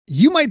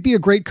You might be a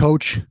great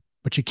coach,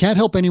 but you can't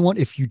help anyone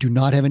if you do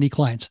not have any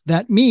clients.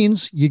 That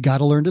means you got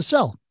to learn to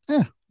sell.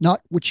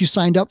 Not what you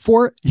signed up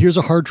for. Here's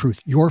a hard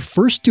truth. Your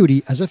first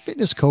duty as a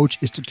fitness coach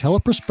is to tell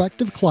a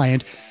prospective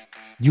client,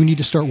 you need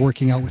to start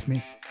working out with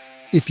me.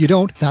 If you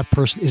don't, that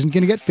person isn't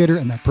going to get fitter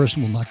and that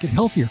person will not get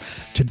healthier.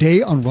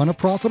 Today on Run a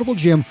Profitable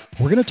Gym,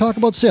 we're going to talk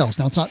about sales.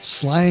 Now, it's not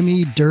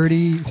slimy,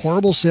 dirty,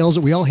 horrible sales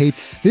that we all hate.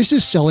 This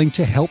is selling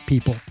to help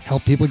people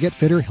get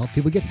fitter, help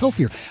people get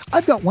healthier.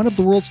 I've got one of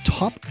the world's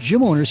top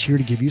gym owners here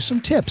to give you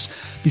some tips.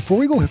 Before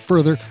we go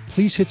further,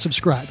 please hit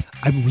subscribe.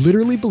 I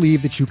literally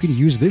believe that you can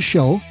use this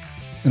show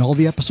and all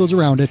the episodes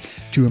around it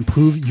to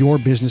improve your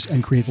business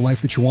and create the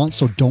life that you want.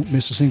 So don't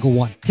miss a single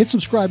one. Hit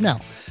subscribe now.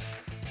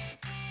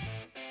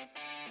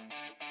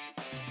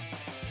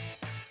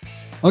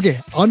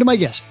 Okay, on to my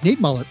guest. Nate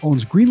Mullett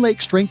owns Green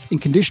Lake Strength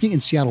and Conditioning in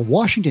Seattle,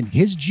 Washington.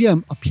 His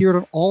gym appeared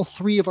on all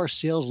three of our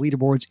sales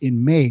leaderboards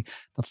in May.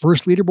 The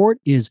first leaderboard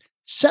is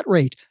set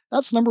rate.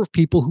 That's the number of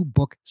people who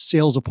book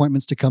sales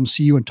appointments to come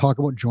see you and talk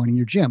about joining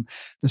your gym.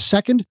 The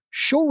second,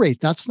 show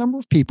rate. That's the number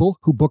of people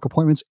who book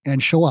appointments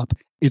and show up.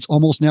 It's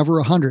almost never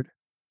 100.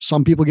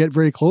 Some people get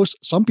very close.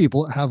 Some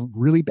people have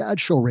really bad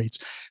show rates.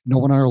 No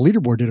one on our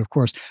leaderboard did, of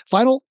course.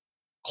 Final,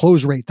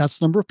 close rate. That's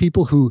the number of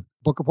people who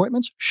book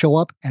appointments, show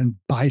up, and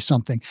buy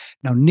something.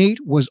 Now,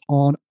 Nate was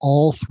on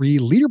all three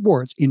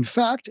leaderboards. In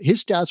fact,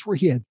 his stats were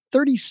he had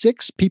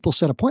 36 people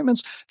set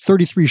appointments,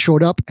 33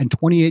 showed up, and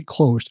 28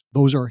 closed.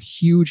 Those are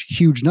huge,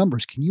 huge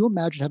numbers. Can you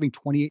imagine having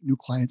 28 new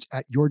clients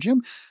at your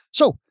gym?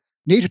 So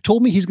Nate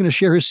told me he's going to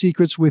share his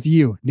secrets with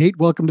you. Nate,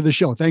 welcome to the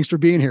show. Thanks for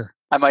being here.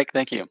 Hi, Mike.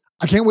 Thank you.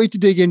 I can't wait to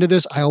dig into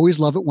this. I always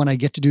love it when I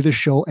get to do this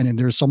show and then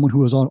there's someone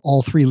who is on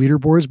all three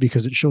leaderboards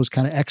because it shows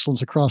kind of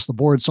excellence across the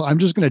board. So I'm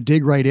just going to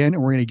dig right in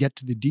and we're going to get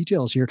to the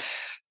details here.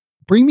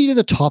 Bring me to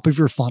the top of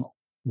your funnel.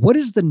 What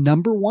is the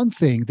number one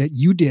thing that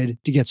you did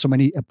to get so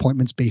many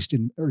appointments based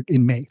in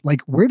May?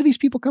 Like, where do these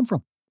people come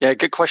from? Yeah,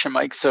 good question,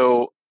 Mike.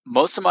 So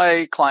most of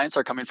my clients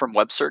are coming from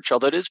web search,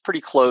 although it is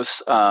pretty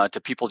close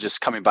to people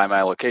just coming by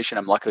my location.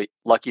 I'm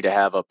lucky to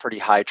have a pretty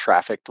high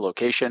traffic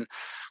location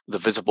with a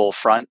visible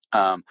front.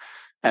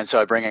 And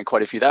so I bring in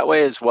quite a few that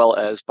way, as well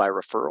as by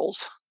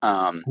referrals.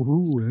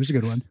 Ooh, there's a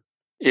good one.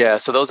 Yeah,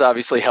 so those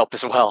obviously help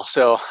as well.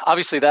 So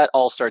obviously that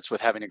all starts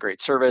with having a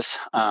great service.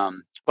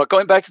 But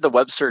going back to the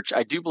web search,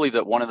 I do believe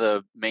that one of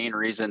the main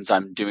reasons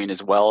I'm doing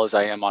as well as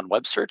I am on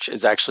web search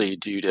is actually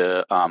due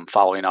to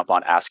following up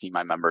on asking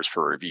my members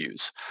for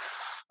reviews.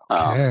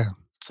 Okay.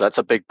 So that's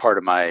a big part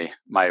of my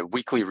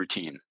weekly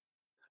routine.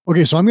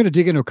 Okay, so I'm going to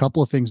dig into a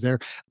couple of things there.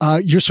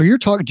 You're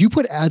talking. Do you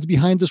put ads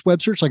behind this web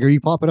search? Like, are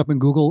you popping up in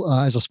Google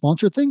as a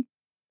sponsored thing?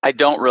 I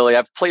don't really.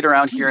 I've played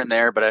around here and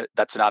there, but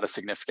that's not a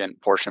significant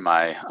portion of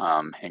my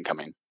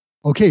incoming.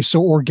 Okay,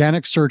 so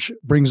organic search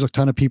brings a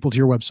ton of people to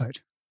your website.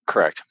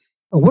 Correct.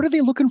 What are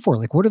they looking for?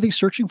 Like, what are they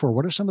searching for?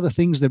 What are some of the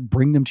things that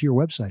bring them to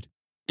your website?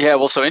 Yeah,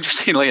 well, so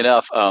interestingly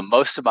enough,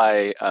 most of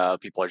my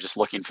people are just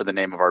looking for the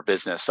name of our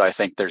business. So I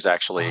think there's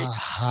actually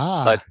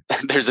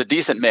there's a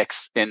decent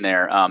mix in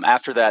there.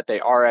 After that, they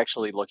are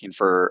actually looking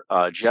for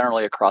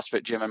generally a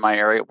CrossFit gym in my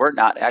area. We're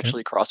not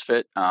actually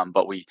CrossFit,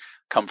 but we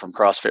come from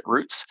CrossFit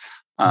roots.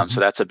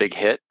 So that's a big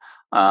hit.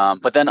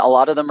 But then a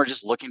lot of them are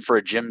just looking for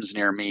a gyms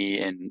near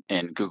me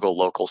in Google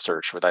local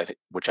search,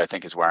 which I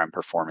think is where I'm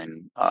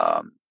performing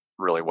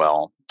really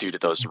well due to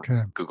those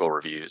Google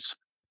reviews.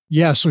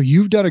 Yeah, so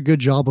you've done a good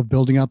job of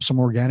building up some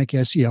organic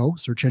SEO,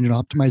 search engine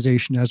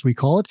optimization, as we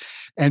call it.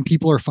 And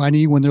people are finding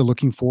you when they're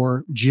looking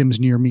for gyms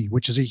near me,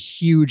 which is a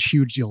huge,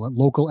 huge deal. At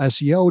local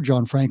SEO,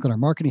 John Franklin, our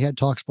marketing head,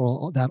 talks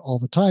about that all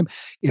the time.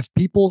 If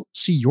people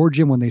see your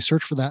gym when they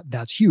search for that,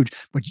 that's huge.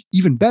 But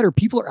even better,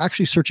 people are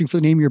actually searching for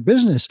the name of your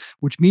business,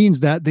 which means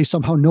that they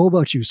somehow know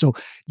about you. So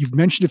you've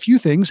mentioned a few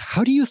things.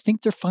 How do you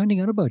think they're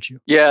finding out about you?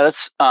 Yeah,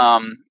 that's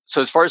so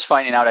as far as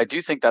finding out, I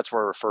do think that's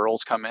where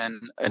referrals come in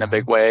a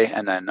big way.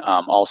 And then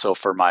also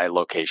for my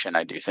location,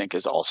 I do think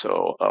is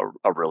also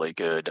a really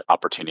good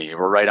opportunity.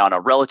 We're right on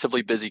a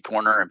relatively busy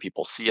corner and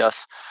people see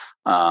us.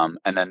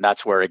 And then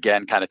that's where,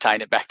 again, kind of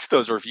tying it back to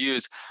those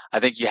reviews,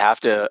 I think you have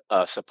to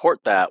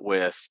support that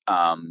with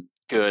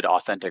good,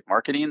 authentic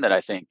marketing that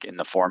I think in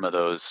the form of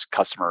those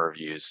customer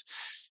reviews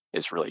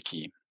is really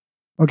key.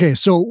 Okay,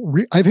 so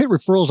I've hit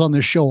referrals on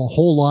this show a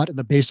whole lot. And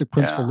the basic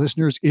principle,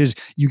 listeners, is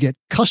you get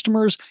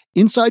customers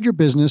inside your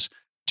business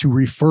to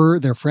refer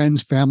their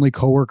friends, family,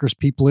 coworkers,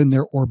 people in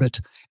their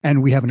orbit.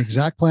 And we have an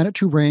exact plan at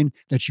True Brain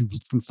that you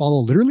can follow,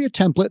 literally a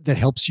template that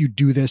helps you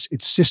do this.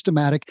 It's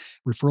systematic.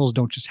 Referrals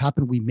don't just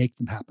happen. We make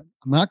them happen.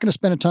 I'm not going to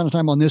spend a ton of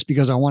time on this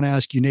because I want to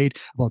ask you, Nate,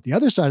 about the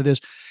other side of this.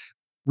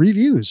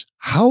 Reviews.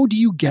 How do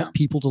you get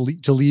people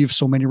to leave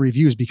so many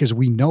reviews? Because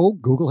we know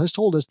Google has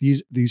told us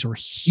these are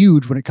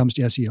huge when it comes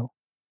to SEO.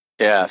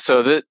 Yeah,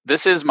 so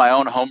this is my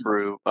own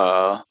homebrew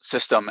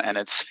system, and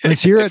it's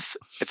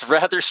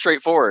rather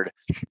straightforward.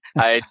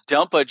 I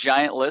dump a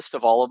giant list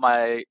of all of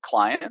my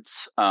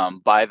clients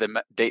by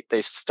the date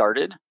they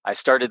started. I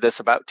started this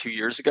about 2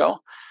 years ago.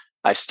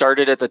 I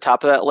started at the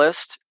top of that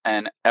list,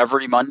 and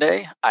every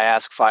Monday I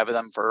ask 5 of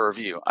them for a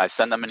review. I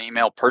send them an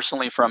email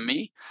personally from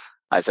me.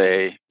 I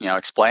say,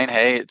 explain,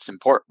 hey, it's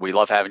important. We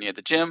love having you at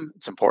the gym.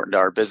 It's important to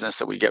our business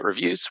that we get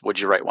reviews. Would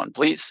you write one,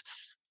 please?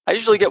 I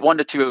usually get 1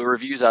 to 2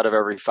 reviews out of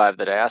every 5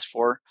 that I ask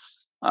for.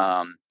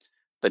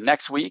 The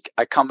next week,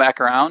 I come back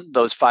around.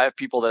 Those 5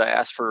 people that I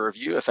asked for a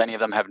review, if any of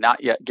them have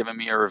not yet given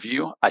me a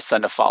review, I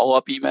send a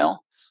follow-up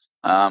email.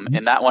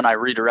 In that one, I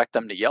redirect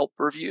them to Yelp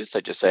reviews.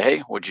 I just say,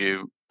 hey, would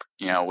you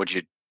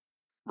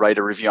write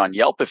a review on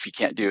Yelp if you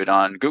can't do it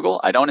on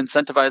Google? I don't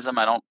incentivize them.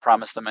 I don't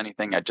promise them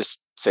anything. I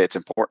just say it's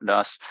important to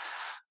us.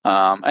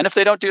 And if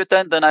they don't do it,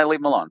 then I leave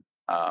them alone.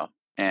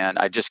 And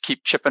I just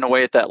keep chipping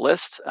away at that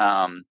list.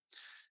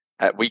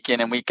 At week in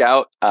and week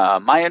out.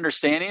 My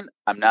understanding,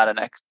 I'm not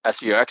an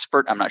SEO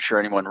expert. I'm not sure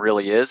anyone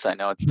really is. I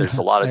know there's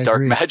a lot of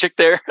dark magic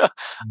there.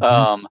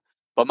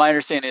 But my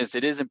understanding is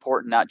it is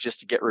important not just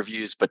to get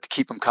reviews, but to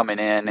keep them coming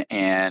in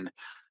and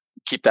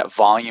keep that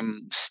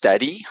volume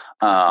steady.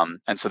 And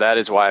so that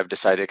is why I've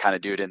decided to kind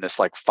of do it in this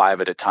like 5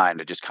 at a time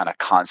to just kind of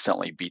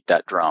constantly beat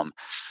that drum.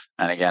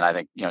 And again, I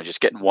think, just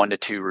getting 1 to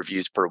 2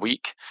 reviews per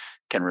week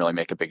can really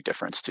make a big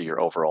difference to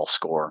your overall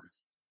score.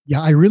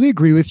 Yeah, I really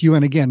agree with you.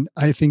 And again,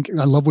 I think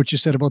I love what you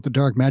said about the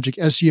dark magic.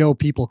 SEO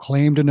people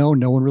claim to know,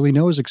 no one really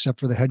knows except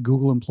for the head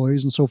Google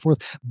employees and so forth.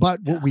 But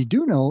what we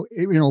do know,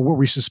 what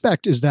we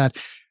suspect is that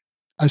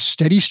a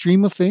steady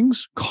stream of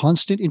things,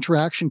 constant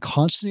interaction,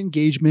 constant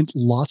engagement,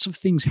 lots of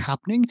things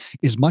happening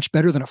is much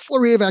better than a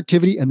flurry of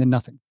activity and then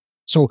nothing.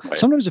 So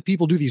sometimes if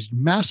people do these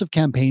massive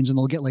campaigns and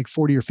they'll get like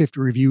 40 or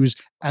 50 reviews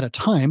at a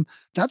time,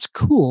 that's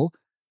cool.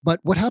 But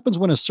what happens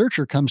when a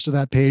searcher comes to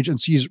that page and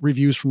sees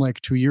reviews from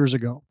like 2 years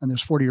ago and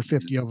there's 40 or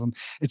 50 of them?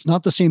 It's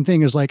not the same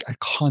thing as like a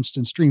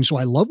constant stream. So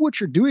I love what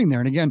you're doing there.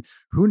 And again,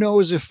 who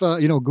knows if,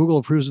 Google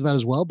approves of that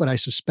as well, but I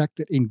suspect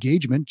that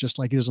engagement, just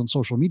like it is on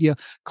social media,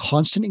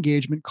 constant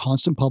engagement,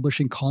 constant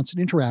publishing,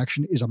 constant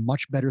interaction is a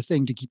much better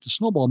thing to keep the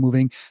snowball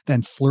moving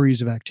than flurries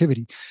of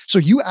activity. So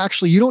you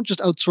don't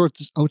just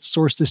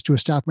outsource this to a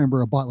staff member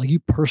or a bot, like you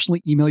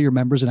personally email your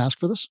members and ask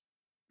for this?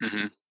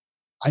 Mm-hmm.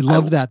 I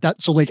love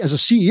that. So like as a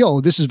CEO,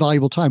 this is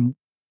valuable time.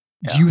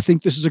 Yeah. Do you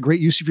think this is a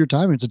great use of your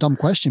time? It's a dumb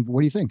question, but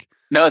what do you think?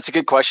 No, it's a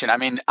good question. I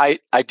mean, I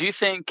do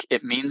think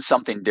it means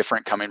something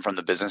different coming from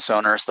the business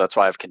owner. So that's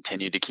why I've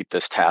continued to keep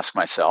this task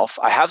myself.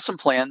 I have some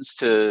plans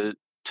to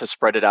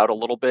spread it out a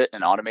little bit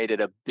and automate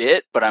it a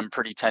bit, but I'm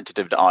pretty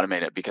tentative to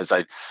automate it because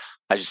I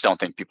just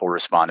don't think people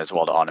respond as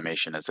well to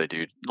automation as they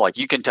do. Like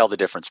you can tell the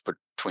difference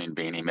between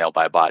being emailed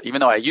by a bot, even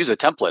though I use a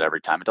template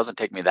every time. It doesn't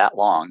take me that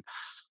long.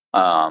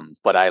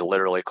 But I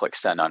literally click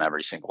send on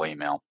every single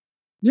email.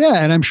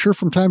 Yeah. And I'm sure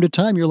from time to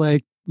time, you're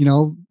like,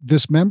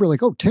 this member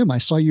like, oh, Tim, I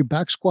saw you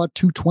back squat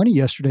 220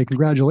 yesterday.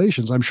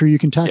 Congratulations. I'm sure you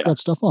can tack that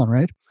stuff on,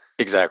 right?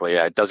 Exactly.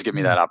 Yeah. It does give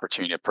me that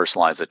opportunity to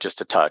personalize it, just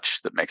a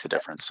touch that makes a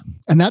difference.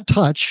 And that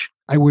touch,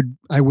 I would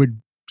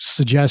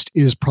suggest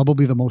is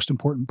probably the most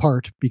important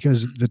part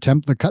because the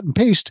cut and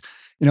paste,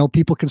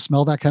 people can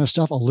smell that kind of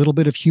stuff. A little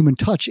bit of human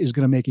touch is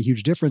going to make a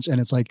huge difference. And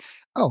it's like,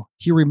 oh,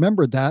 he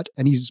remembered that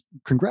and he's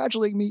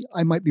congratulating me.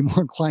 I might be more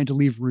inclined to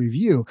leave a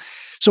review.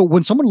 So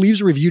when someone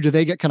leaves a review, do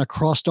they get kind of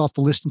crossed off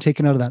the list and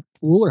taken out of that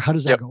pool, or how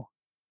does that go?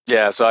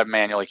 Yeah, so I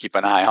manually keep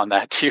an eye on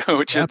that too,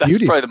 that's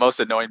probably the most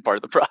annoying part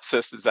of the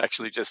process is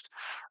actually just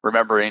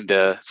remembering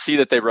to see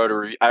that they wrote a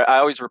review. I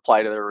always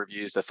reply to their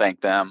reviews to thank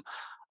them.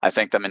 I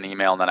thank them in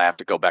email, and then I have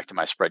to go back to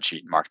my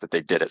spreadsheet and mark that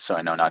they did it so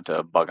I know not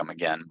to bug them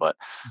again. But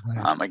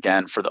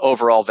again, for the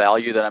overall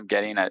value that I'm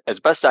getting, as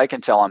best I can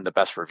tell, I'm the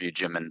best reviewed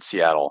gym in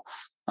Seattle.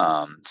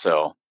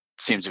 So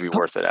it seems to be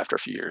worth it after a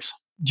few years.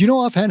 Do you know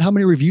offhand how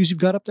many reviews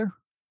you've got up there?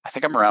 I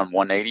think I'm around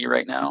 180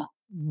 right now.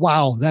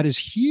 Wow, that is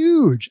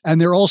huge.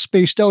 And they're all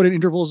spaced out in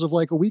intervals of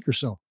like a week or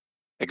so.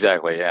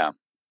 Exactly, yeah.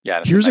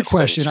 Yeah. Here's a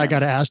question I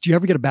got to ask. Do you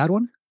ever get a bad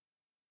one?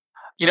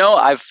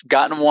 I've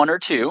gotten 1 or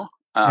 2,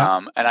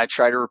 and I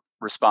try to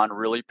respond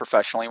really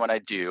professionally when I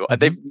do.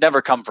 They've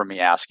never come from me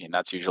asking.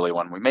 That's usually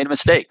when we made a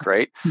mistake,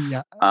 right?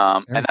 Yeah.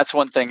 And that's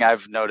one thing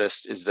I've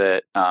noticed is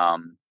that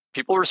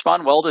people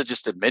respond well to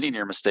just admitting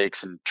your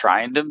mistakes and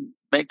trying to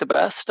make the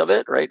best of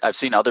it, right? I've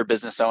seen other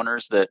business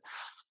owners that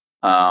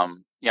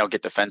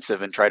get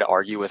defensive and try to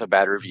argue with a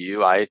bad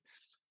review. I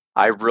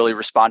really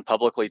respond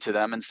publicly to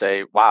them and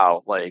say,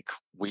 wow, like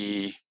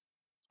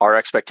our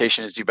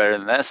expectation is do better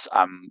than this.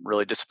 I'm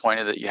really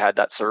disappointed that you had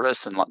that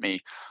service, and let me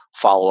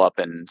follow up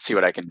and see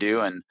what I can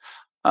do. And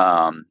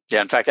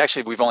in fact,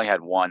 actually, we've only had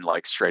 1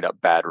 like straight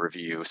up bad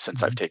review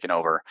since I've taken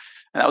over.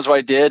 And that was what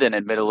I did. And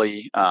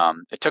admittedly,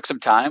 it took some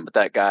time, but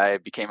that guy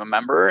became a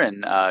member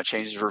and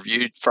changed his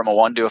review from a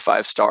 1 to a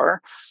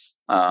 5-star.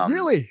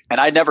 Really? And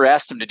I never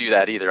asked him to do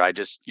that either. I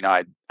just,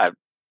 I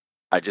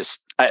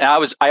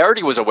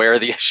already was aware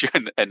of the issue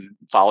and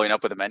following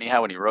up with him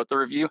anyhow when he wrote the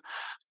review.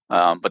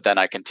 But then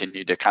I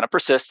continued to kind of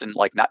persist and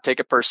like not take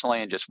it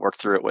personally and just work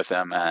through it with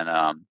him.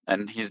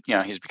 And he's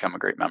become a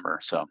great member.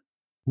 So.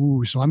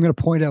 So I'm going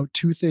to point out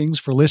 2 things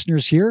for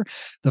listeners here.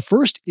 The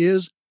first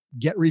is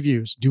get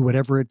reviews, do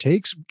whatever it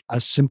takes.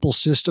 A simple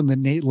system that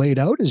Nate laid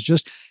out is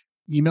just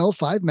email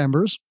 5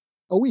 members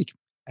a week.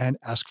 and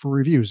ask for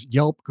reviews.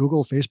 Yelp,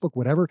 Google, Facebook,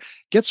 whatever.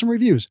 Get some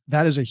reviews.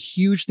 That is a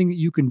huge thing that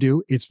you can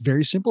do. It's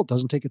very simple. It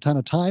doesn't take a ton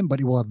of time, but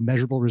it will have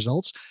measurable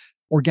results.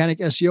 Organic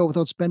SEO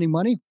without spending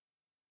money.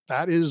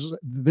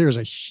 There's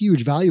a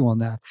huge value on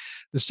that.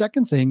 The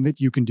second thing that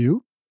you can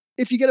do,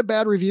 if you get a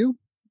bad review,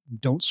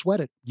 don't sweat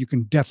it. You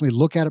can definitely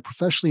look at it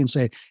professionally and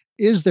say,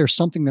 is there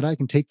something that I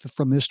can take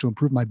from this to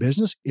improve my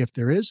business? If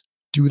there is,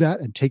 do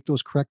that and take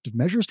those corrective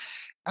measures.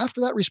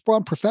 After that,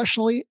 respond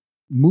professionally,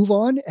 move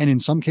on. And in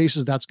some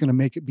cases, that's going to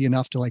make it be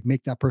enough to like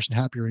make that person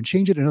happier and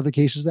change it. In other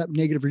cases, that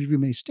negative review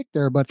may stick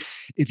there. But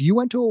if you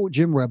went to a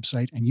gym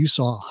website and you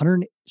saw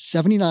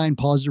 179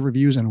 positive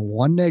reviews and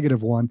one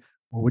negative one,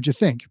 what would you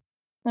think?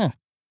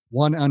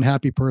 One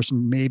unhappy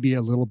person, maybe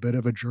a little bit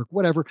of a jerk,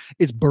 whatever.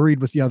 It's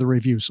buried with the other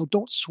reviews. So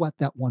don't sweat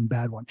that one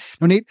bad one.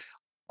 Now, Nate,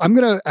 I'm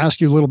going to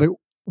ask you a little bit.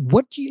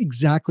 What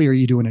exactly are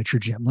you doing at your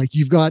gym? Like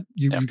you've got,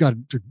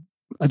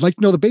 I'd like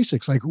to know the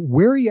basics. Like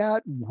where are you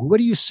at? What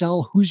do you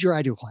sell? Who's your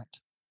ideal client?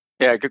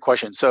 Yeah, good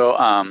question. So,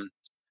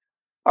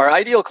 our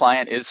ideal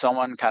client is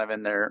someone kind of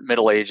in their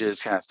middle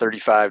ages, kind of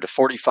 35 to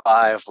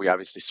 45. We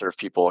obviously serve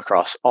people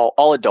across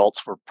all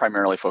adults. We're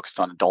primarily focused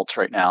on adults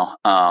right now.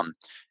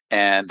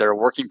 And they're a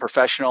working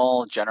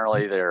professional.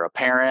 Generally, they're a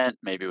parent,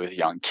 maybe with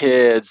young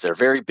kids. They're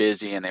very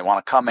busy and they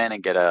want to come in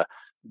and get a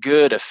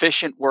good,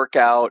 efficient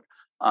workout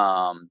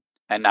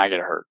and not get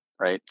hurt,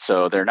 right?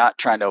 So they're not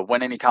trying to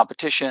win any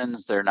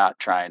competitions. They're not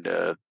trying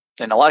to,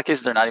 in a lot of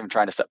cases, they're not even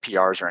trying to set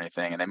PRs or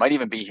anything. And they might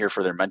even be here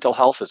for their mental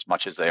health as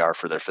much as they are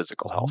for their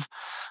physical health.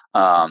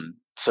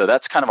 So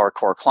that's kind of our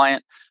core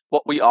client.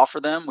 What we offer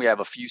them, we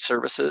have a few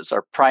services.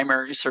 Our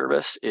primary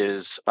service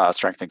is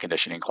strength and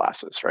conditioning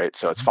classes, right?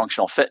 So it's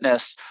functional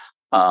fitness.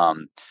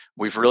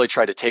 We've really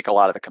tried to take a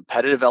lot of the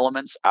competitive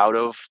elements out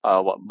of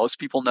what most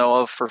people know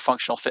of for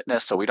functional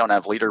fitness. So we don't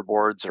have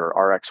leaderboards or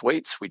RX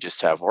weights. We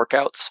just have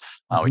workouts.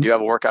 We do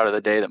have a workout of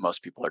the day that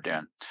most people are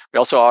doing. We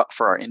also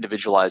offer our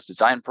individualized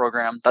design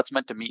program. That's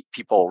meant to meet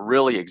people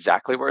really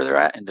exactly where they're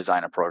at and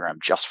design a program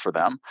just for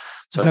them.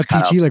 So is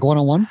that PT like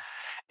one-on-one?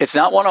 It's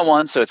not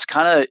one-on-one. So it's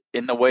kind of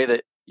in the way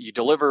that you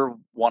deliver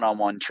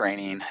one-on-one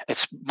training.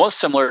 It's most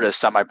similar to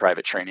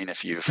semi-private training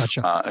if you're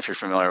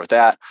familiar with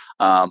that.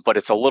 But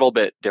it's a little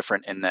bit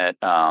different in that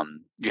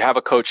you have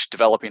a coach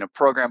developing a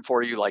program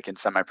for you, like in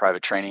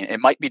semi-private training. It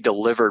might be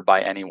delivered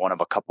by any one of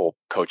a couple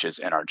coaches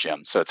in our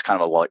gym. So it's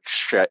kind of a like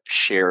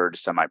shared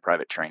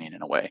semi-private training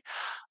in a way.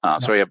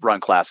 So we have run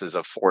classes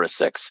of 4 to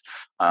 6,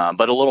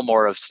 but a little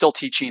more of still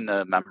teaching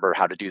the member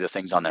how to do the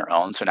things on their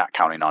own. So not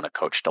counting on a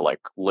coach to like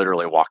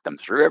literally walk them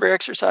through every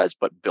exercise,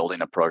 but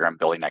building a program,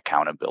 building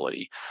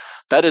accountability.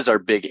 That is our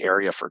big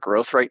area for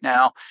growth right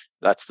now.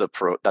 That's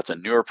a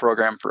newer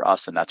program for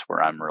us, and that's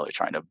where I'm really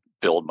trying to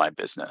build my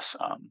business.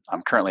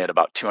 I'm currently at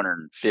about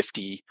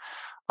 250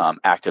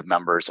 active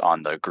members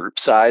on the group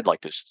side,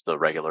 like just the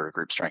regular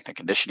group strength and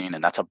conditioning.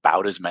 And that's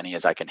about as many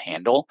as I can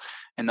handle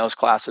in those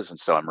classes. And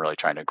so I'm really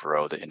trying to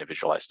grow the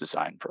individualized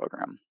design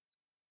program.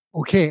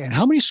 Okay. And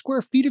how many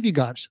square feet have you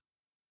got?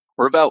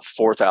 We're about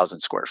 4,000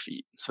 square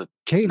feet. So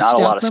it's not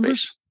a lot of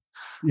space.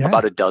 Yeah.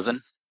 About a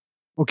dozen.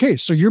 Okay.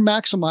 So you're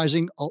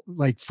maximizing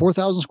like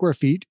 4,000 square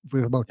feet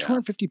with about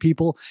 250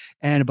 people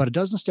and about a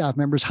dozen staff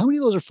members. How many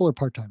of those are full or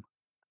part-time?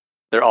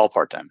 They're all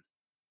part-time.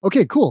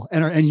 Okay, cool.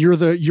 And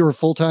you're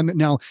full-time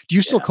now. Do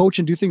you still coach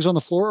and do things on the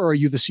floor, or are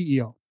you the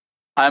CEO?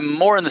 I'm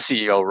more in the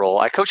CEO role.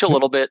 I coach a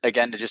little bit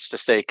again to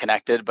stay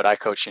connected, but I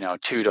coach,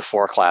 2 to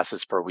 4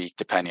 classes per week,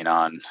 depending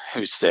on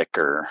who's sick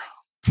or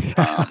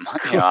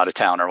out of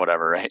town or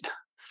whatever, right?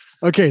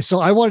 Okay, so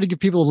I wanted to give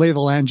people a lay of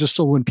the land just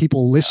so when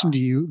people listen to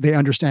you, they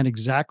understand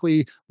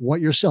exactly what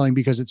you're selling,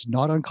 because it's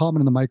not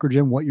uncommon in the micro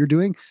gym what you're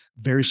doing.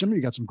 Very similar.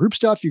 You got some group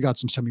stuff, you got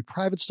some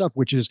semi-private stuff,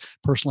 which is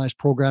personalized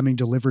programming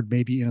delivered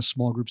maybe in a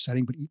small group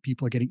setting, but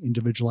people are getting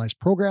individualized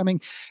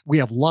programming. We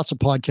have lots of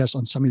podcasts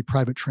on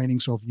semi-private training.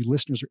 So if you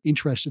listeners are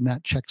interested in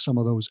that, check some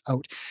of those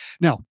out.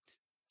 Now,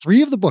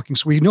 3 of the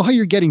bookings, so we know how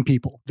you're getting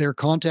people. They're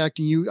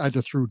contacting you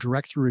either through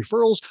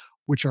referrals,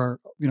 which are,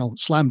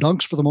 slam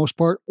dunks for the most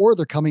part, or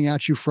they're coming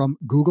at you from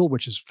Google,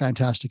 which is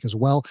fantastic as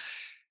well.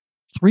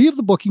 3 of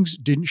the bookings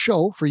didn't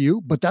show for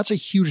you, but that's a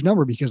huge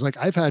number, because like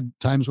I've had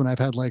times when I've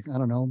had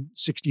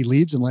 60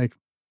 leads and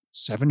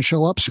 7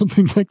 show up,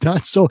 something like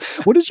that. So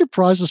what is your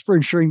process for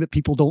ensuring that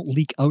people don't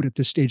leak out at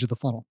this stage of the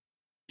funnel?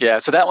 Yeah,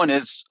 so that one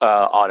is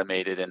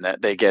automated in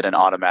that they get an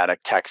automatic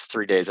text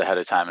 3 days ahead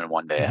of time and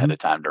 1 day ahead of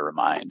time to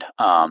remind.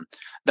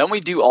 Then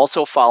we do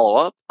also follow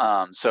up.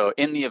 So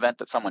in the event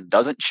that someone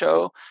doesn't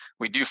show,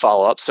 we do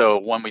follow up. So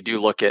when we do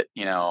look at,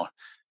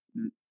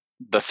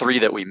 the 3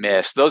 that we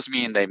missed, those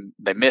mean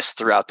they missed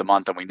throughout the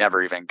month and we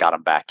never even got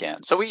them back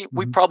in. So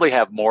we probably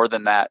have more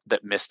than that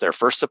missed their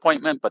first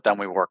appointment, but then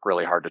we work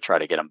really hard to try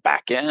to get them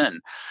back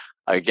in.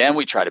 Again,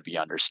 we try to be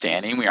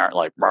understanding. We aren't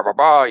like, blah, blah,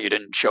 blah, you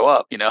didn't show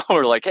up.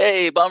 We're like,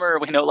 hey, bummer.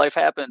 We know life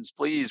happens.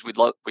 Please, we'd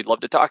love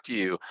to talk to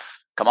you.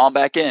 Come on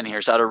back in.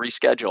 Here's how to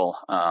reschedule.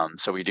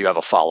 So we do have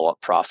a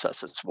follow-up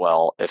process as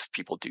well if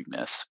people do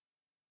miss.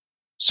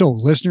 So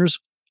listeners,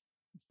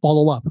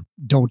 follow up.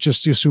 don't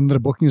just assume that a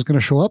booking is going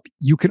to show up.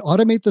 You can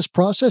automate this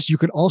process. You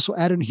can also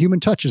add in human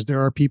touches.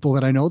 There are people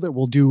that I know that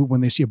will do,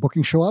 when they see a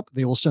booking show up,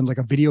 they will send like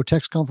a video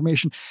text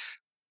confirmation.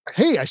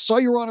 Hey, I saw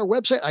you were on our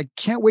website. I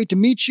can't wait to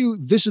meet you.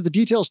 This is the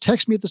details.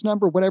 Text me at this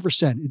number, whatever,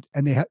 send.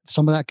 And they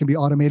some of that can be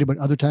automated, but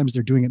other times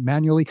they're doing it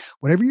manually.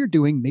 Whatever you're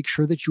doing, make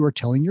sure that you are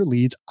telling your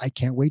leads, I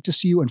can't wait to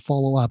see you, and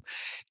follow up.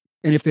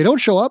 And if they don't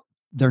show up,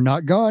 they're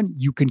not gone.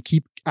 You can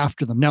keep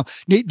after them. Now,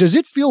 Nate, does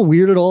it feel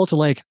weird at all to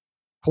like,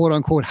 quote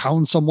unquote,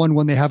 hound someone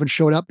when they haven't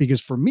showed up?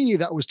 Because for me,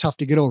 that was tough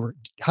to get over.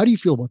 How do you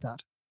feel about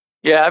that?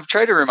 Yeah, I've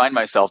tried to remind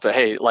myself that,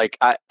 hey, like,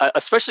 I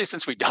especially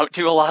since we don't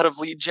do a lot of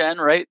lead gen,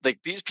 right? Like,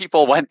 these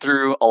people went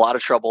through a lot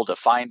of trouble to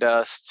find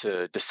us,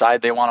 to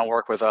decide they want to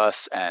work with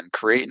us and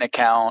create an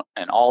account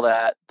and all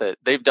that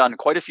they've done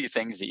quite a few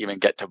things to even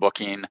get to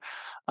booking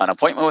an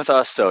appointment with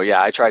us. So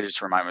yeah, I try to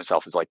just remind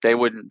myself, is like, they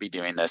wouldn't be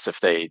doing this if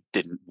they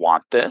didn't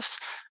want this.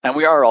 And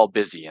we are all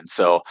busy. And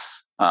so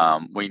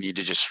we need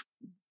to just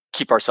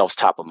keep ourselves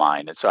top of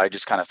mind. And so I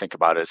just kind of think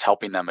about it as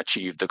helping them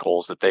achieve the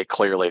goals that they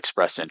clearly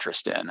express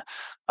interest in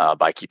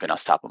by keeping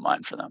us top of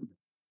mind for them.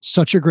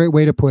 Such a great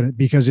way to put it,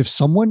 because if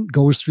someone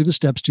goes through the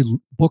steps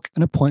to book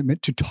an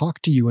appointment, to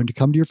talk to you and to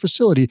come to your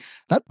facility,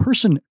 that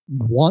person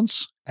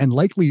wants and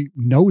likely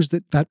knows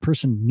that that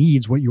person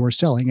needs what you are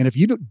selling. And if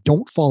you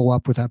don't follow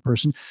up with that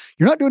person,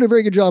 you're not doing a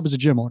very good job as a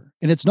gym owner.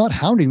 And it's not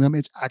hounding them,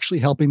 it's actually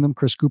helping them.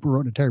 Chris Cooper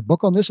wrote an entire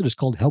book on this. It is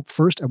called Help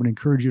First. I would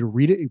encourage you to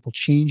read it. It will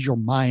change your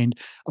mind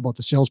about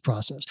the sales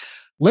process.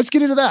 Let's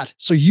get into that.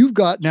 So you've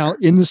got now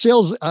in the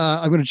sales,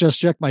 I'm going to just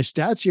check my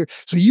stats here.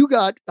 So you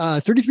got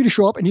 33 to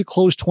show up and you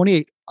closed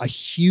 28, a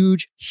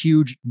huge,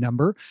 huge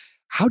number.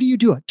 How do you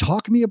do it?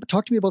 Talk to me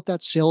about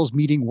that sales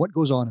meeting. What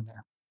goes on in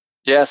there?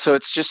 Yeah, so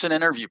it's just an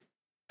interview,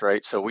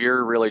 right? So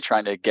we're really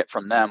trying to get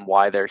from them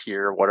why they're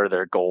here, what are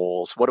their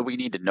goals, what do we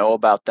need to know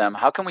about them,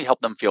 how can we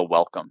help them feel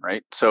welcome,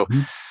 right? So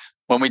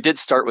when we did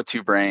start with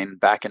Two Brain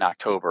back in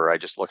October, I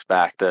just looked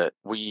back that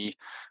we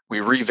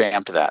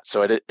revamped that.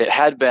 So it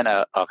had been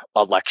a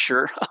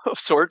lecture of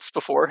sorts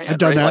beforehand, I've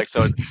done right? that. Like,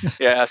 so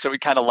yeah, so we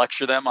kind of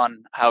lecture them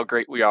on how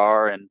great we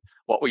are and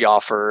what we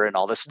offer and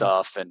all this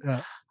stuff. And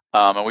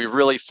and we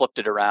really flipped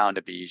it around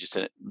to be just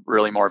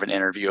really more of an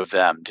interview of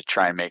them, to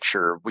try and make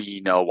sure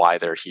we know why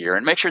they're here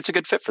and make sure it's a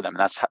good fit for them. And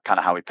that's kind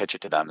of how we pitch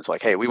it to them. It's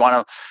like, hey, we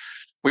want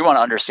to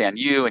understand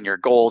you and your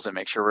goals and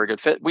make sure we're a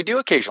good fit. We do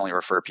occasionally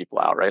refer people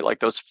out, right? Like,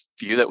 those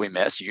few that we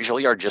miss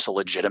usually are just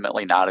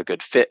legitimately not a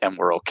good fit, and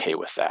we're okay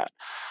with that.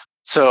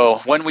 So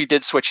when we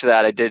did switch to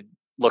that, I did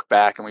look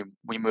back, and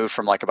we moved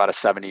from like about a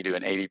 70 to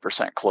an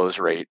 80% close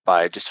rate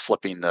by just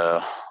flipping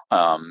the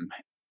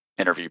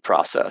interview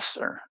process,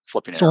 or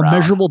flipping it around. So a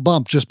measurable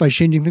bump just by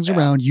changing things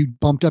around. You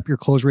bumped up your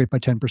close rate by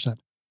 10%.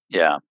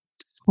 Yeah.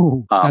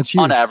 Ooh, that's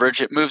huge. On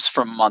average, it moves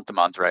from month to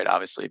month, right?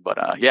 Obviously, but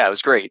yeah, it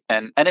was great,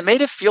 and it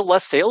made it feel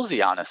less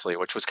salesy, honestly,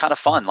 which was kind of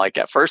fun. Like,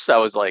 at first, I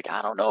was like,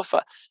 I don't know if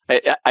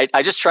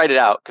I just tried it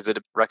out because it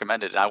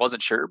recommended it, and I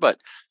wasn't sure, but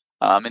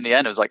in the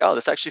end, it was like, oh,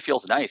 this actually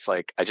feels nice.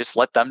 Like, I just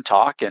let them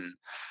talk and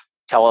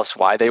tell us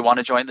why they want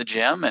to join the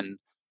gym, and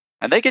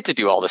they get to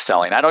do all the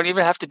selling. I don't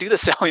even have to do the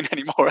selling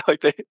anymore.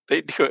 Like,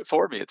 they do it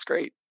for me. It's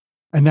great.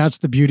 And that's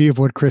the beauty of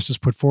what Chris has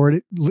put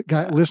forward.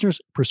 Listeners,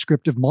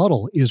 prescriptive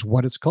model is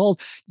what it's called.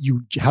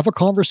 You have a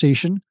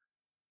conversation.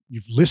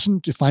 You've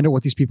listened to find out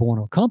what these people want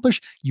to accomplish.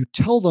 You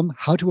tell them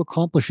how to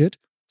accomplish it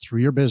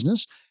through your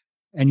business,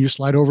 and you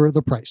slide over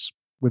the price.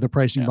 With a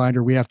pricing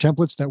binder, we have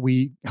templates that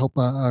we help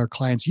our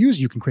clients use.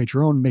 You can create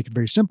your own, make it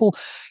very simple.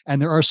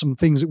 And there are some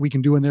things that we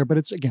can do in there, but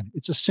it's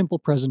a simple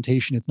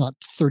presentation. It's not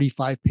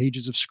 35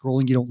 pages of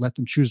scrolling. You don't let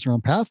them choose their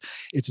own path.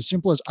 It's as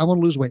simple as, I want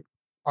to lose weight.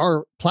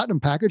 Our platinum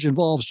package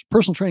involves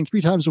personal training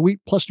 3 times a week,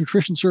 plus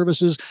nutrition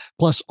services,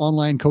 plus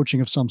online coaching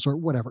of some sort,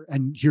 whatever.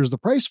 And here's the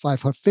price,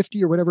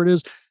 $550 or whatever it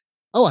is.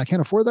 Oh, I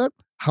can't afford that.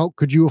 How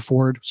could you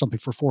afford something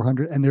for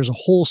 $400? And there's a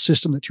whole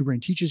system that Two Brain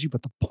teaches you.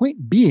 But the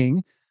point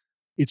being,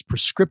 it's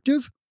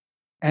prescriptive,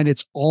 and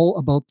it's all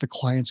about the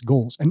client's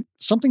goals. And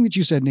something that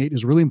you said, Nate,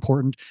 is really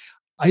important.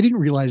 I didn't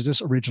realize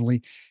this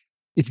originally.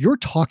 If you're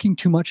talking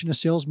too much in a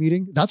sales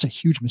meeting, that's a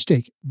huge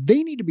mistake.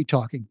 They need to be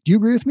talking. Do you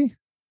agree with me?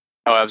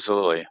 Oh,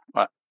 absolutely.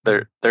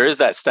 There is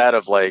that stat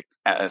of like,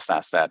 it's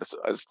not stat, it's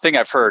a thing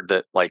I've heard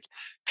that like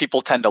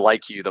people tend to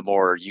like you the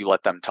more you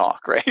let them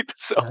talk, right?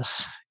 So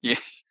yes.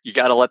 you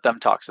got to let them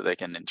talk so they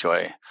can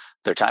enjoy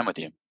their time with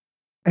you.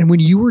 And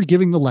when you were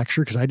giving the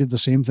lecture, because I did the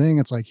same thing,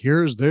 it's like,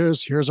 here's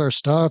this, here's our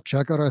stuff,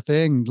 check out our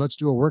thing, let's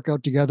do a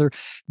workout together.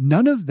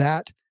 None of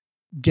that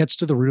gets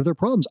to the root of their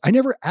problems. I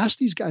never asked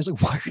these guys,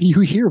 like, why are you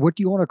here? What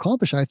do you want to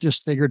accomplish? I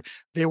just figured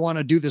they want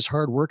to do this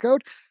hard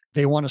workout.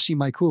 They want to see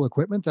my cool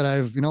equipment that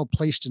I've,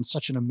 placed in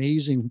such an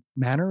amazing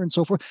manner and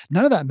so forth.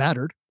 None of that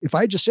mattered. If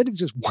I just said to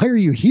this, why are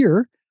you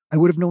here? I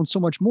would have known so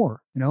much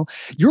more.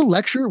 Your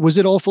lecture, was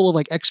it all full of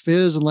like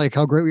XFizz and like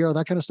how great we are,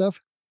 that kind of stuff?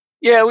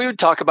 Yeah, we would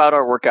talk about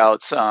our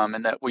workouts,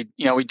 and that we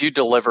do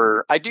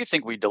deliver. I do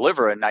think we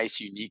deliver a nice,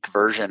 unique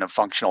version of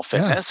functional Yeah.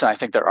 fitness, and I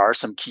think there are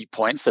some key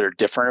points that are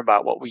different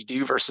about what we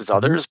do versus Mhm.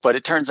 others. But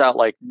it turns out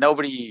like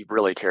nobody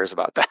really cares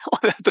about that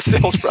the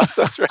sales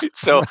process, right?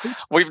 So Right.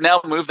 we've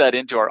now moved that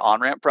into our on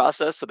ramp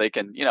process, so they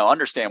can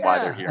understand why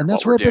they're Yeah. here And and what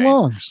that's we're where it doing.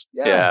 belongs.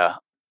 Yeah. Yeah,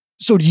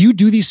 So do you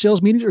do these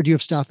sales meetings or do you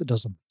have staff that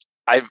does them?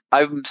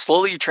 I'm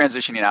slowly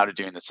transitioning out of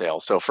doing the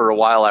sales. So for a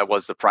while, I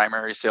was the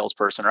primary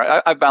salesperson.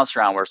 Or I bounced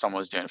around where someone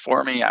was doing it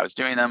for me. I was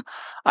doing them.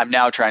 I'm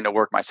now trying to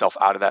work myself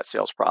out of that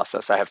sales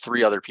process. I have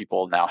 3 other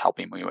people now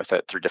helping me with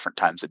it through different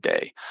times a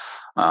day.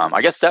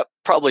 I guess that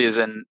probably is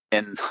in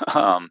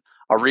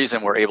a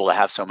reason we're able to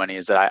have so many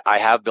is that I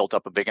have built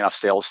up a big enough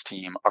sales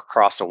team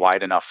across a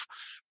wide enough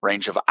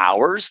range of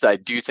hours that I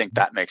do think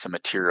that makes a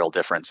material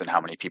difference in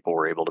how many people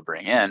we're able to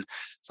bring in.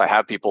 So I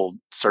have people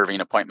serving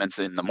appointments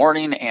in the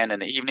morning and in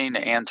the evening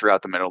and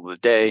throughout the middle of the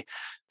day.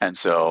 And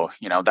so,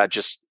 that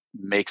just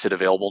makes it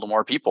available to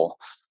more people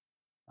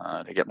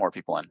to get more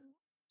people in.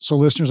 So,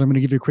 listeners, I'm going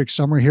to give you a quick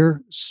summary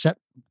here. Set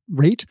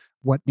rate.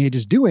 What Nate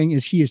is doing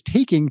is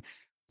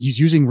he's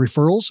using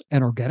referrals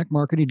and organic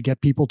marketing to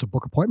get people to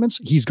book appointments.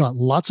 He's got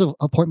lots of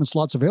appointment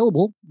slots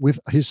available with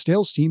his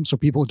sales team. So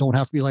people don't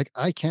have to be like,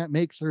 I can't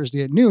make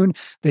Thursday at noon.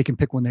 They can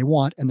pick when they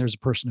want and there's a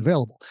person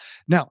available.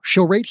 Now,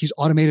 show rate, he's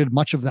automated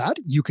much of that.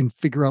 You can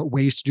figure out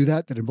ways to do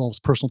that involves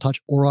personal touch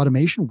or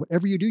automation.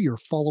 Whatever you do, you're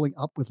following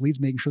up with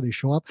leads, making sure they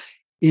show up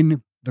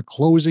in the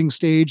closing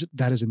stage.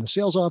 That is in the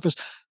sales office,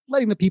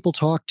 letting the people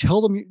talk, tell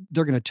them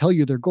they're going to tell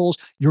you their goals.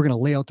 You're going to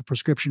lay out the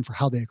prescription for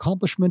how they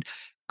accomplish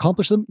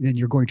them. Then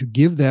you're going to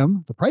give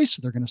them the price.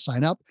 They're going to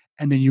sign up.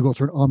 And then you go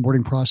through an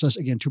onboarding process.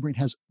 Again, TwoBrain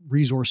has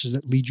resources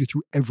that lead you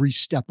through every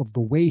step of the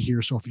way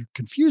here. So if you're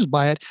confused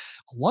by it,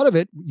 a lot of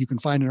it you can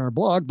find in our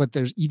blog, but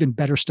there's even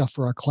better stuff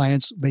for our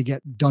clients. They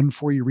get done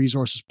for you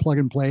resources, plug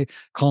and play,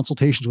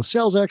 consultations with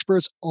sales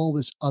experts, all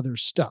this other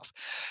stuff.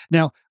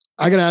 Now,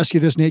 I got to ask you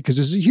this, Nate, because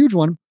this is a huge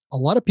one. A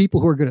lot of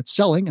people who are good at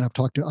selling, and I've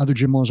talked to other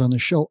gym owners on the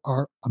show,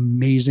 are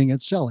amazing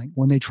at selling.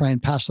 When they try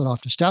and pass that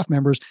off to staff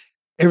members,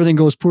 everything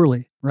goes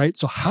poorly, right?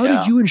 So how did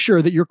Yeah. you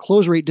ensure that your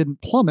close rate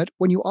didn't plummet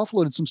when you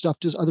offloaded some stuff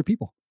to other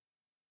people?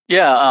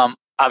 Yeah.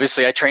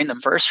 Obviously, I trained them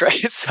first,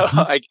 right? So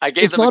I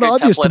gave It's them a not good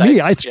obvious template. to me.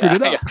 I screwed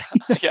it up.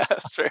 Yeah,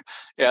 that's fair.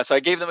 Yeah, so I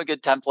gave them a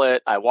good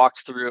template. I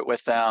walked through it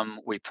with them.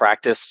 We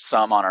practiced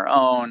some on our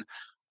own.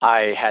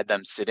 I had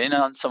them sit in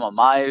on some of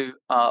my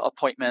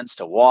appointments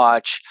to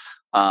watch.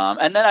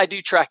 And then I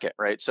do track it,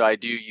 right? So I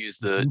do use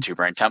the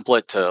TwoBrain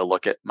template to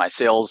look at my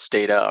sales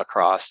data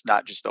across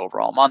not just the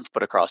overall month,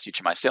 but across each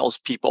of my sales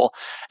people.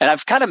 And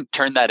I've kind of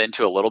turned that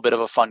into a little bit of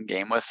a fun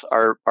game with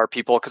our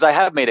people because I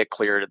have made it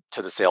clear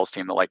to the sales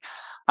team that like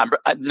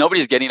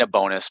nobody's getting a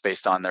bonus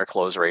based on their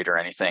close rate or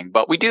anything,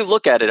 but we do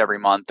look at it every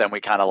month and we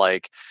kind of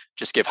like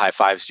just give high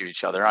fives to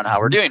each other on how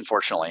we're doing,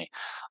 fortunately.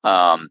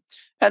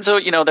 And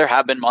so, there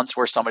have been months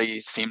where somebody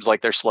seems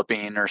like they're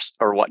slipping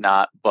or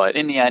whatnot, but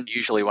in the end,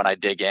 usually when I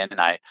dig in and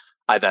I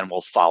then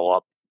will follow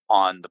up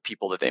on the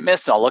people that they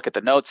missed, and I'll look at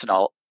the notes and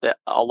I'll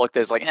look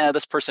at like,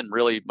 this person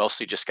really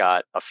mostly just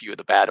got a few of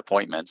the bad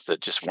appointments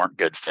that just weren't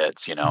good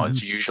fits.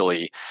 It's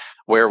usually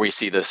where we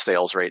see the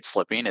sales rate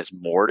slipping is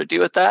more to do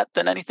with that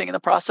than anything in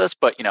the process.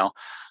 But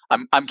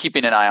I'm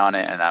keeping an eye on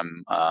it and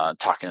I'm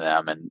talking to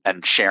them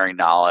and sharing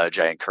knowledge.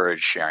 I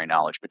encourage sharing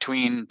knowledge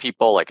between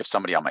people. Like if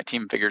somebody on my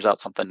team figures out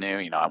something new,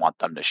 I want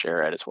them to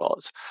share it as well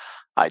as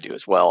I do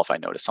as well if I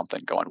notice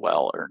something going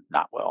well or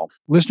not well.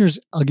 Listeners,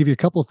 I'll give you a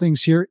couple of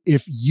things here.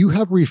 If you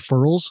have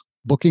referrals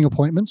booking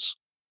appointments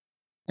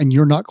and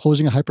you're not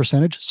closing a high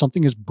percentage,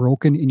 something is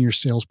broken in your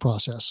sales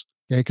process.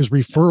 Okay. Because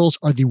referrals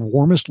are the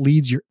warmest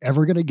leads you're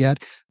ever going to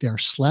get. They are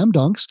slam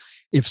dunks.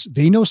 If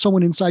they know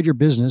someone inside your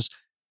business,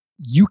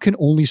 you can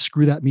only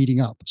screw that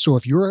meeting up. So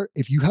if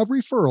you have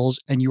referrals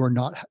and you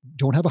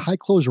don't have a high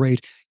close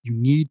rate, you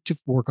need to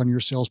work on your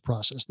sales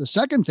process. The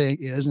second thing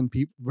is, and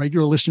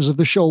regular listeners of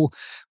the show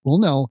will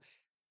know,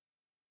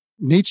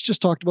 Nate's just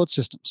talked about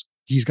systems.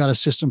 He's got a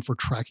system for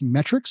tracking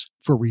metrics,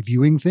 for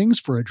reviewing things,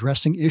 for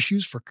addressing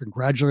issues, for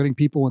congratulating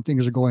people when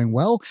things are going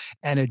well,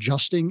 and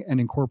adjusting and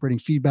incorporating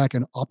feedback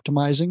and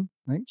optimizing,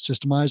 right?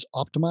 Systemize,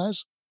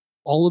 optimize,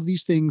 all of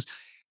these things.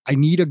 I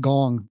need a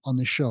gong on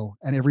this show.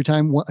 And every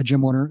time a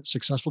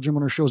successful gym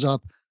owner shows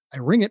up, I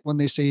ring it when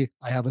they say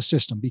I have a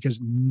system,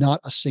 because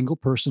not a single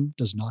person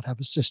does not have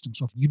a system.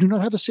 So if you do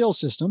not have a sales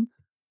system,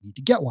 you need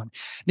to get one.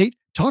 Nate,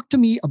 talk to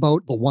me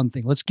about the one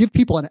thing. Let's give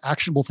people an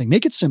actionable thing.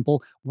 Make it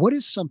simple. What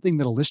is something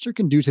that a listener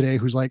can do today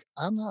who's like,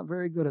 I'm not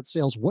very good at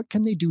sales. What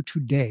can they do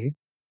today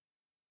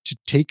to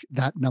take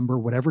that number,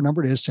 whatever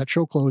number it is, set,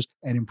 show, close,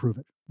 and improve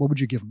it? What would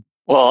you give them?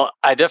 Well,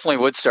 I definitely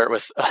would start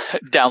with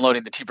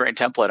downloading the TwoBrain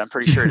template. I'm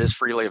pretty sure it is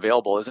freely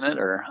available, isn't it?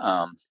 Or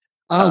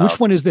which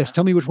one is this?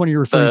 Tell me which one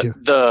you're referring to.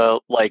 The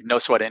like no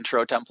sweat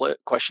intro template,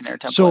 questionnaire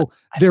template. So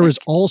there is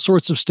all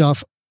sorts of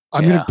stuff.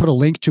 I'm going to put a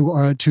link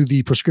to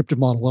the prescriptive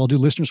model. What I'll do,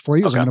 listeners, for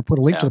you is I'm going to put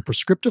a link to the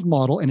prescriptive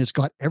model, and it's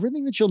got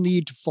everything that you'll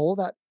need to follow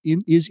that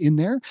is in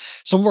there.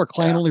 Some of our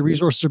client-only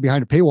resources are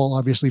behind a paywall,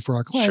 obviously, for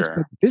our clients,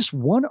 but this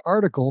one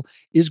article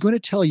is going to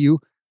tell you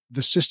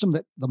the system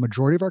that the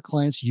majority of our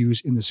clients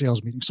use in the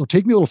sales meeting. So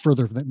take me a little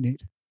further from that,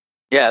 Nate.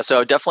 Yeah,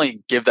 so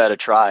definitely give that a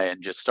try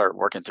and just start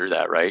working through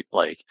that, right?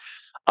 Like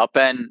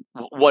upend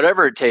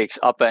whatever it takes,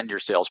 upend your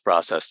sales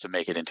process to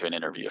make it into an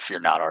interview if you're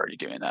not already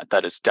doing that.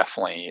 That is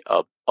definitely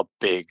a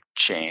big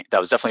change. That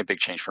was definitely a big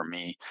change for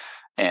me.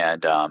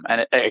 And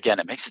again,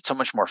 it makes it so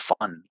much more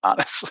fun,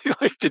 honestly,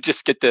 like to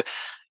just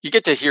you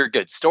get to hear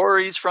good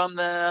stories from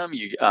them.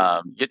 You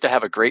get to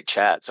have a great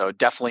chat. So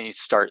definitely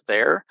start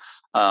there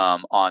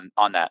on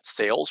that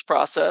sales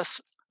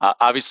process.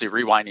 Obviously,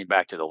 rewinding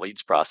back to the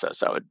leads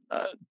process, I would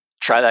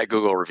try that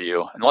Google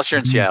review. Unless you're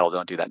in Seattle,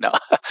 don't do that. No.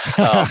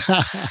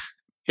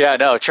 Yeah,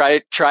 no,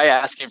 try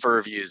asking for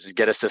reviews and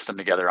get a system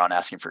together on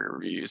asking for your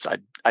reviews.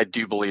 I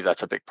do believe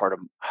that's a big part of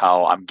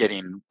how I'm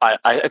getting,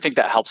 I think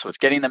that helps with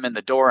getting them in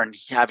the door and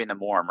having them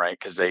warm, right?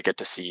 Because they get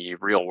to see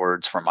real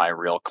words from my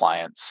real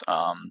clients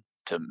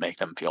to make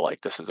them feel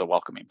like this is a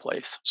welcoming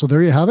place. So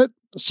there you have it.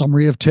 A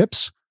summary of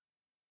tips.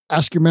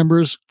 Ask your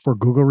members for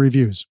Google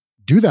reviews.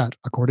 Do that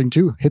according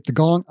to Hit the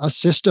Gong, a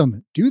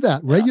system. Do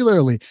that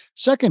regularly.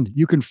 Second,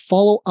 you can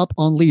follow up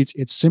on leads.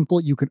 It's simple.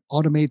 You can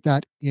automate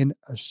that in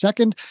a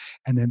second.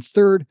 And then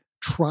third,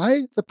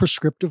 try the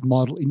prescriptive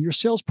model in your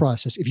sales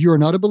process. If you are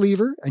not a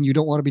believer and you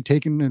don't want to be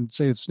taken and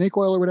say it's snake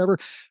oil or whatever,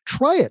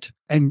 try it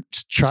and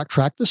track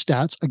the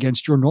stats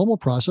against your normal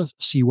process.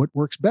 See what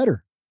works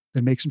better.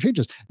 Then make some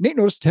changes. Nate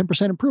noticed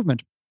 10%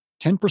 improvement.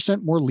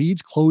 10% more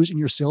leads closed in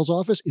your sales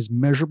office is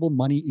measurable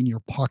money in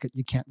your pocket.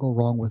 You can't go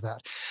wrong with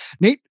that.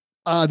 Nate,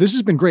 this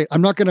has been great.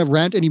 I'm not going to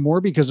rant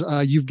anymore because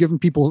you've given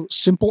people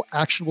simple,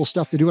 actionable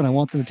stuff to do, and I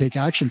want them to take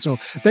action. So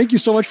thank you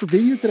so much for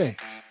being here today.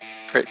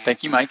 Great.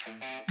 Thank you, Mike.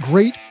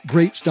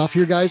 Great stuff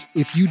here, guys.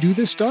 If you do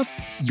this stuff,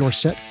 your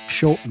set,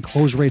 show, and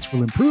close rates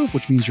will improve,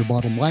 which means your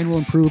bottom line will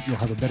improve. You'll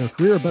have a better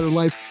career, a better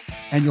life,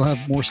 and you'll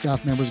have more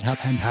staff members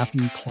and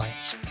happy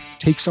clients.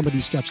 Take some of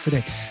these steps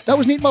today. That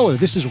was Nate Muller.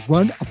 This is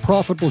Run a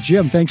Profitable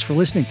Gym. Thanks for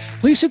listening.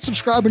 Please hit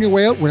subscribe on your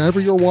way out wherever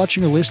you're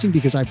watching or listening,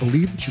 because I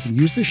believe that you can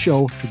use this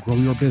show to grow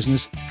your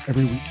business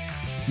every week.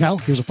 Now,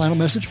 here's a final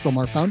message from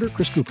our founder,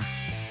 Chris Cooper.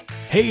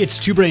 Hey, it's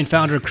Two Brain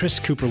founder Chris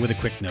Cooper with a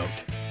quick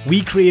note.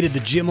 We created the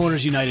Gym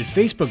Owners United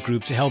Facebook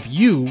group to help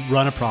you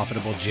run a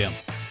profitable gym.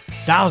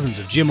 Thousands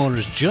of gym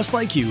owners just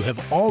like you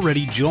have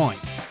already joined.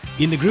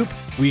 In the group,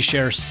 we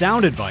share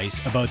sound advice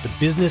about the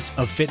business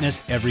of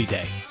fitness every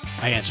day.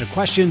 I answer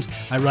questions,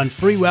 I run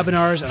free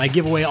webinars, and I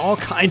give away all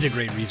kinds of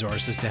great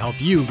resources to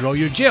help you grow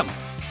your gym.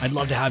 I'd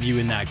love to have you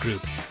in that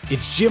group.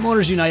 It's Gym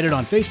Owners United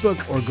on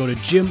Facebook, or go to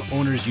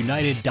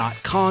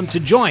gymownersunited.com to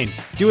join.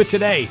 Do it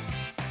today.